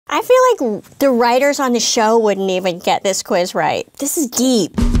I feel like the writers on the show wouldn't even get this quiz right. This is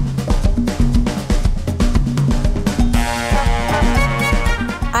deep.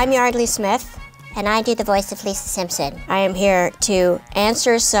 I'm Yeardley Smith, and I do the voice of Lisa Simpson. I am here to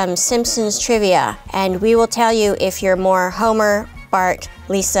answer some Simpsons trivia, and we will tell you if you're more Homer, Bart,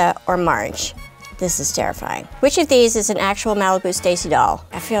 Lisa, or Marge. This is terrifying. Which of these is an actual Malibu Stacy doll?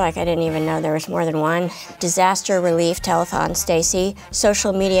 I feel like I didn't even know there was more than one. Disaster relief telethon Stacy.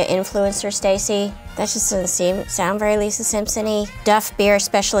 Social media influencer Stacy. That just doesn't sound very Lisa Simpson-y. Duff Beer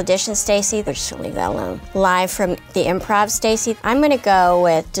Special Edition Stacy. We're just gonna leave that alone. Live from the Improv Stacy. I'm gonna go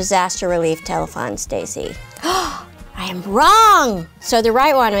with Disaster Relief Telethon Stacy. I am wrong! So the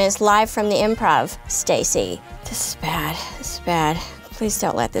right one is Live from the Improv Stacy. This is bad, this is bad. Please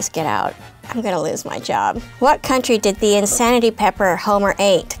don't let this get out. I'm gonna lose my job. What country did the insanity pepper Homer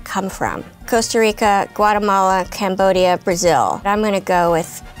ate come from? Costa Rica, Guatemala, Cambodia, Brazil. I'm gonna go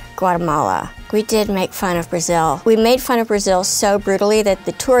with Guatemala. We did make fun of Brazil. We made fun of Brazil so brutally that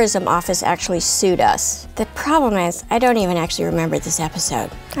the tourism office actually sued us. The problem is, I don't even actually remember this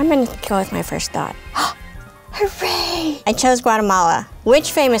episode. I'm gonna go with my first thought. Hooray! I chose Guatemala.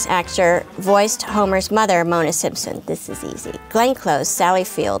 Which famous actor voiced Homer's mother, Mona Simpson? This is easy. Glenn Close, Sally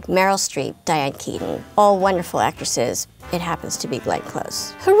Field, Meryl Streep, Diane Keaton. All wonderful actresses. It happens to be Glenn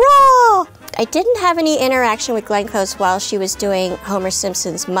Close. Hurrah! I didn't have any interaction with Glenn Close while she was doing Homer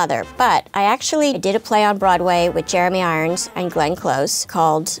Simpson's mother, but I actually did a play on Broadway with Jeremy Irons and Glenn Close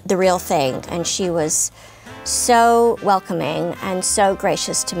called The Real Thing, and she was so welcoming and so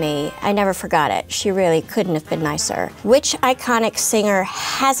gracious to me. I never forgot it. She really couldn't have been nicer. Which iconic singer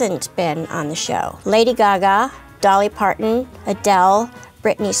hasn't been on the show? Lady Gaga, Dolly Parton, Adele,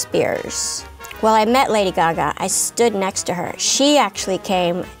 Britney Spears. Well, I met Lady Gaga. I stood next to her. She actually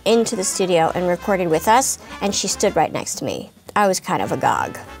came into the studio and recorded with us, and she stood right next to me. I was kind of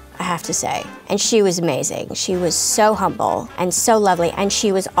agog, I have to say. And she was amazing. She was so humble and so lovely, and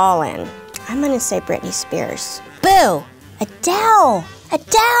she was all in. I'm gonna say Britney Spears. Boo! Adele!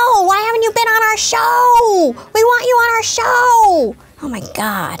 Adele! Why haven't you been on our show? We want you on our show! Oh my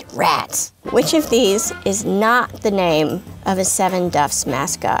God, rats. Which of these is not the name of a Seven Duffs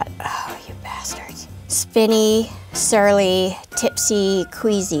mascot? Oh, you bastards. Spinny, Surly, Tipsy,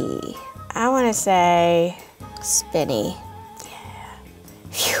 Queasy. I wanna say Spinny. Yeah.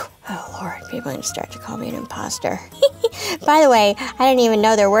 Phew. Oh Lord, people are gonna start to call me an imposter. By the way, I didn't even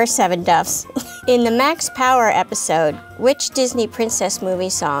know there were 7 Duffs. In the Max Power episode, which Disney princess movie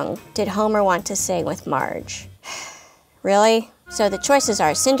song did Homer want to sing with Marge? Really? So the choices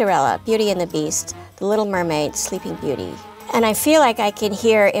are Cinderella, Beauty and the Beast, The Little Mermaid, Sleeping Beauty. And I feel like I can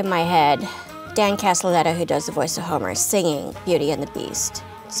hear in my head Dan Castellaneta, who does the voice of Homer, singing Beauty and the Beast.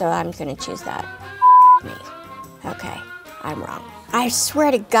 So I'm gonna choose that. Me. Okay, I'm wrong. I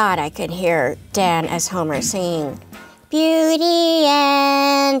swear to God I could hear Dan as Homer singing Beauty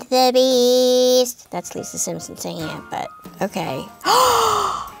and the Beast. That's Lisa Simpson singing it, but okay.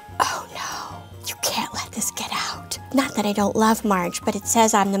 Oh no, you can't let this get out. Not that I don't love Marge, but it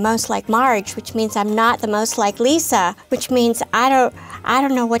says I'm the most like Marge, which means I'm not the most like Lisa, which means I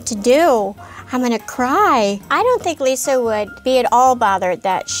don't know what to do. I'm gonna cry. I don't think Lisa would be at all bothered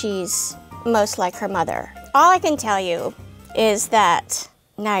that she's most like her mother. All I can tell you is that,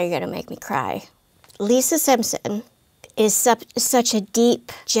 now you're gonna make me cry. Lisa Simpson is such a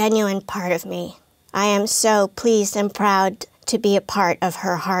deep, genuine part of me. I am so pleased and proud to be a part of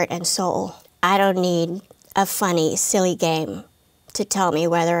her heart and soul. I don't need a funny, silly game to tell me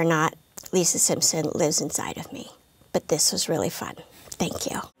whether or not Lisa Simpson lives inside of me. But this was really fun. Thank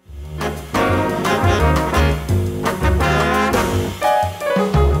you.